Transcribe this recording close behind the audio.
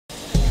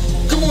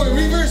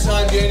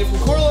Daniel from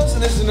Coralust,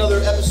 and this is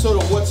another episode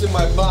of What's in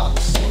My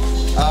Box.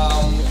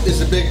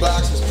 This is a big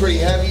box, it's pretty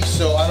heavy,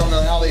 so I don't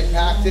know how they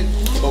packed it,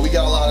 but we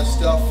got a lot of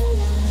stuff.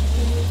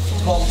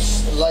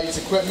 Pumps, lights,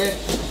 equipment.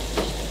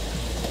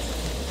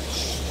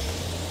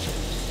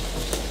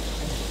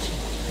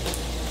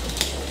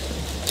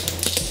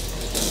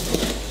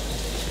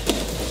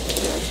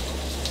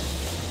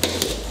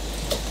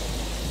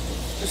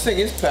 This thing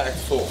is packed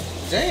full.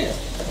 Damn.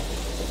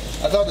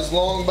 I thought this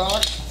long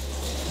box,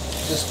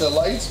 just the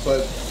lights,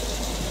 but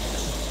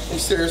they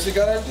seriously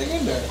got everything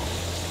in there.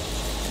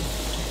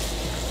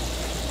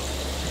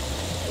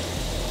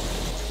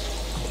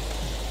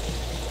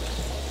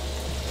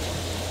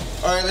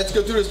 Alright, let's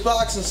go through this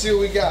box and see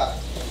what we got.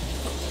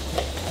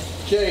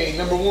 Okay,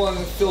 number one,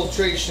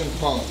 filtration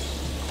pump.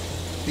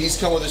 These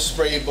come with a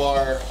spray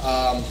bar.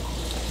 I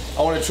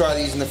want to try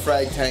these in the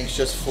frag tanks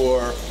just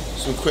for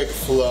some quick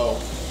flow.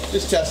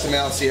 Just test them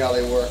out, see how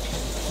they work.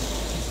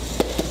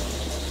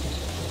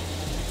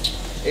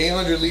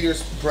 800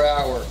 liters per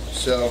hour.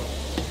 So,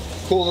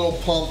 cool little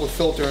pump with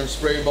filter and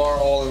spray bar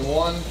all in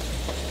one.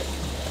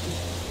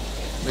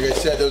 Like I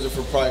said, those are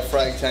for probably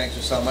frag tanks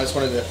or something. I just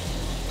wanted to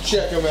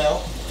check them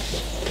out.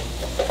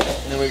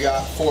 And then we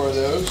got 4 of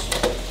those.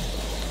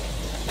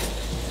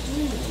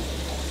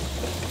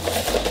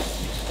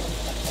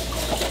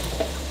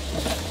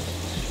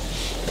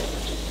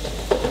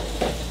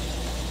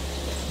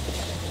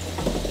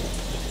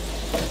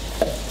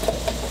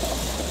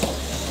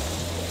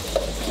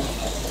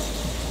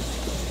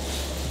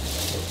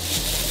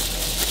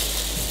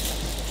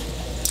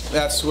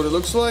 That's what it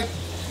looks like.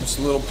 It's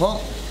a little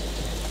pump.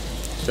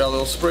 It's got a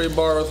little spray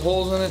bar with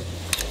holes in it.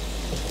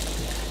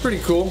 Pretty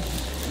cool.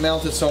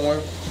 Mounted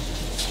somewhere.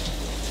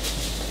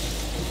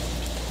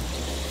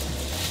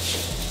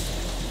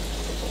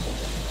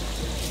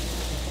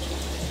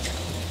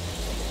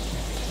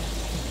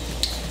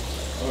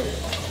 Oh yeah.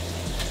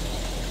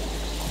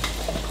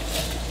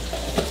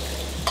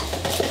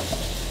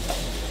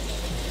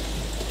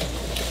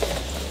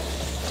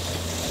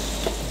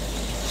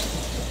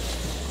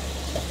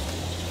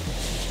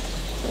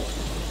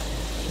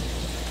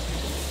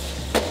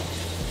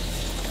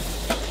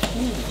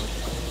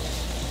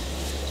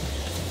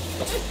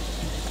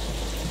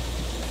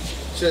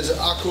 It says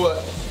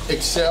Aqua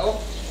Excel.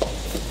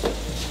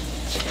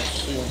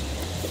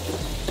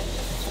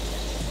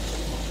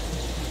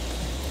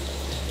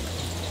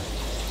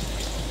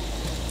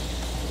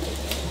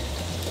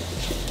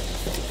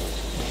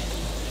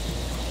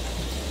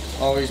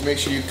 Always make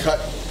sure you cut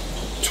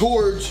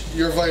towards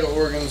your vital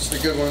organs, the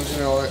good ones, you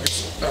know.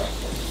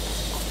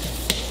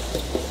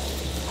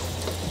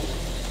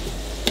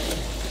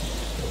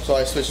 So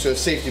I switched to a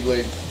safety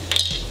blade.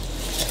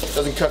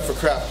 Doesn't cut for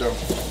crap though.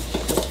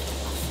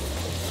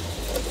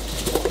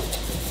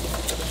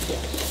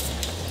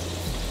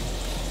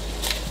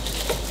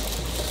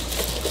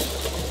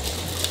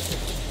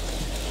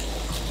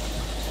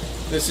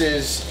 This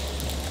is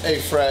a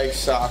frag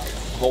sock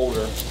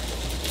holder.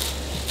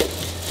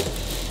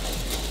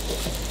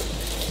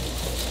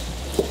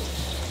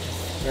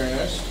 Very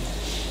nice.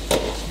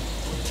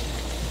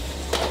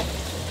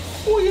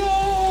 Oh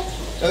yeah!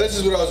 Now this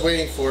is what I was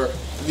waiting for.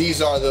 These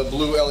are the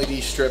blue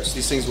LED strips.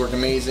 These things work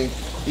amazing.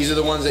 These are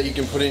the ones that you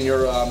can put in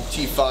your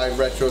T5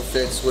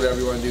 retrofits, whatever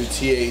you want to do,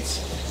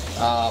 T8s.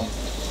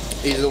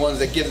 These are the ones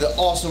that give the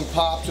awesome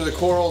pop to the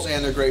corals,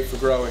 and they're great for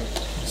growing.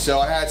 So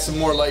I had some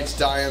more lights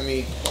die on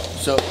me.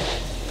 So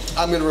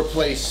I'm going to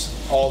replace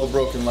all the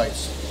broken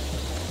lights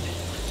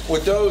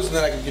with those, and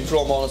then I can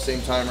control them all at the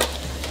same timer.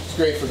 It's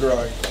great for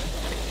growing.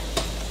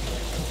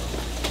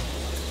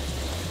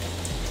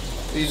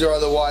 These are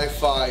the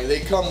Wi-Fi.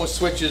 They come with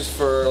switches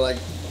for like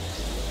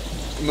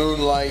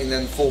moonlight and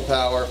then full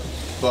power,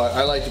 but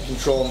I like to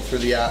control them through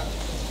the app.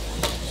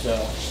 So,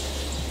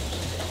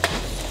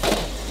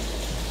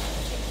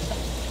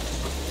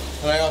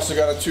 and I also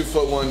got a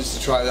 2-foot one just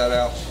to try that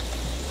out.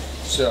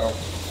 So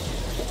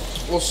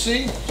we'll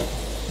see.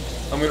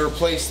 I'm going to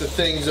replace the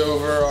things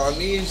over on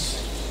these.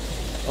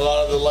 A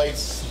lot of the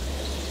lights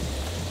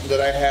that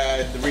I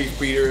had, the Reef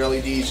breeder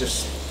LEDs,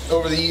 just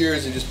over the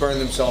years they just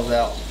burned themselves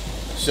out.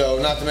 So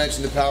not to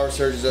mention the power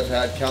surges. I've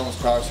had countless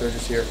power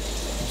surges here.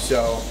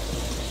 So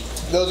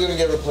those are going to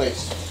get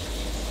replaced.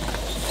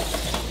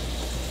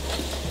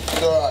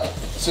 Alright,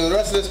 so the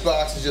rest of this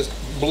box is just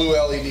blue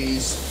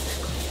LEDs.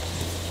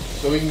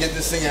 So we can get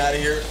this thing out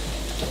of here.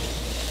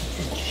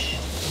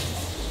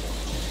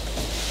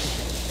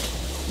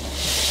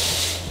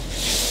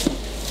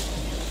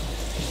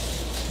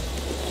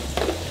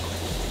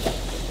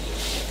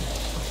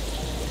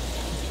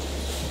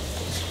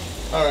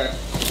 Alright,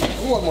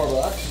 one more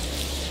box.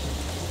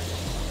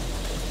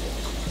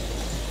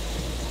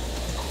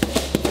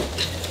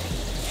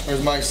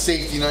 There's my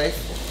safety knife.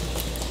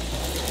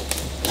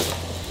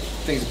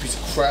 Thing's a piece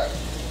of crap.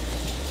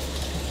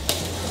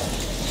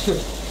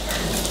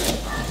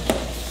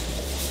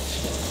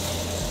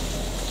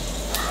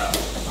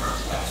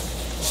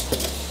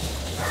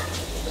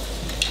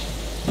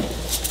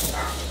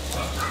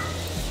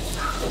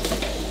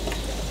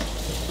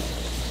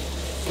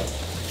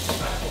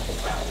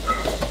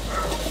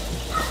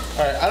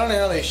 Alright, I don't know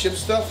how they ship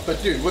stuff,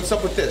 but dude, what's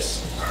up with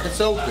this? It's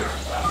open.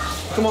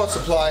 Come on,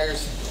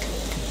 suppliers.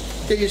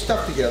 Get your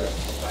stuff together.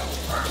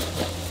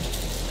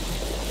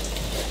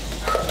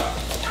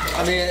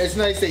 I mean, it's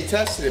nice they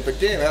tested it, but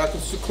damn, how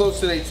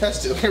close did they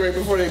test it? Right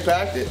before they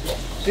packed it.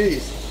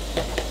 Jeez.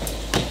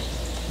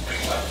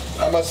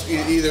 That must be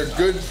either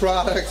good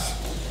products,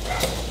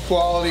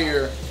 quality,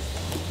 or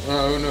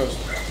who knows.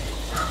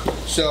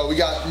 So we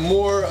got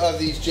more of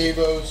these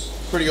Jabos.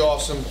 Pretty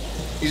awesome.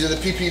 These are the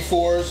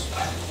PP4s.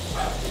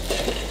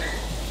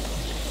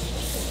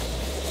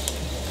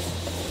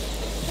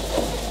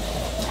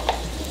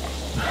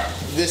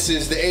 This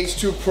is the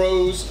H2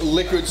 Pro's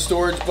liquid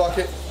storage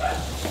bucket.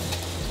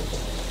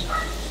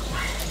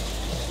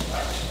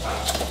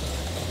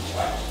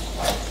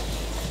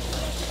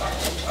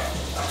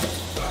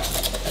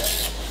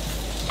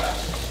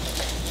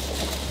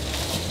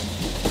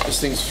 This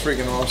thing's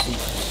freaking awesome.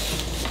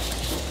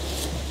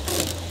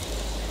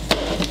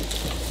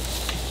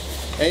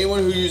 Anyone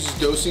who uses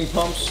dosing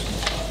pumps,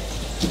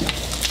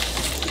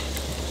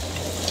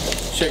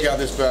 check out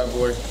this bad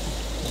boy.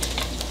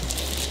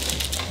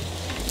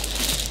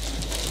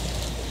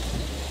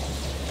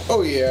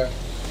 Oh yeah,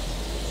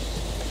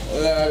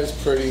 that is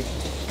pretty.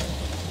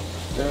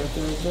 Dun,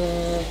 dun,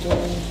 dun,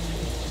 dun.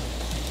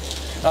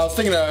 I was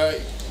thinking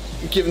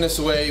of giving this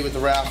away with the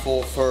raffle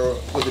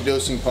with a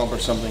dosing pump or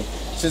something.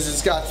 Since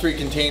it's got 3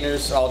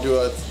 containers, I'll do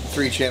a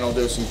 3-channel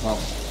dosing pump.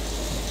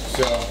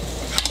 So,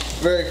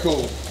 very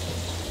cool.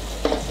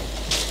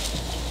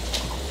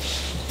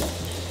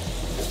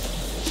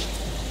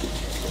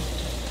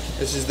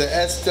 This is the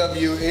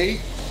SW8.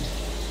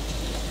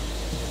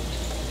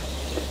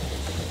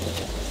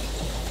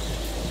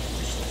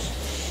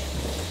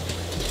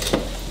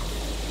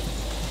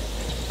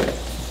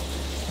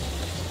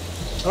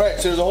 Alright,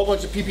 so there's a whole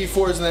bunch of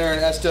PP4s in there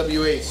and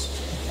SW8s.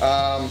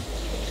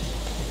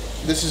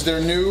 This is their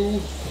new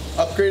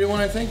upgraded one,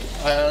 I think.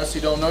 I honestly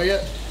don't know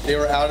yet. They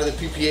were out of the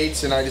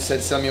PP8s and I just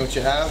said, send me what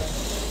you have.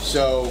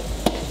 So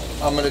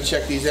I'm going to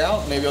check these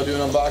out. Maybe I'll do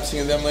an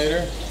unboxing of them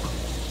later.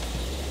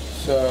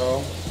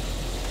 So,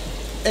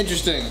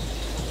 interesting.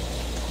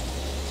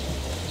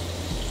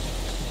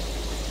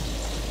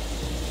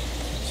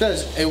 It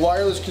says, a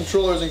wireless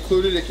controller is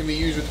included. It can be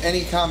used with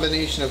any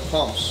combination of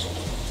pumps.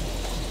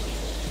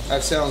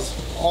 That sounds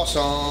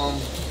awesome.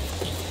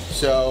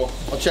 So,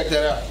 I'll check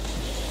that out.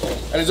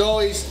 And as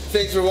always,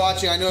 thanks for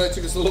watching. I know it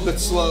took us a little bit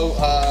slow.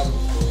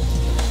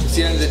 It's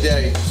the end of the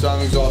day, so I'm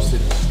exhausted.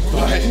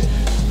 But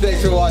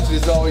thanks for watching.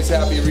 As always,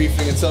 happy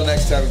reefing. Until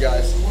next time,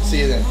 guys.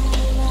 See you then.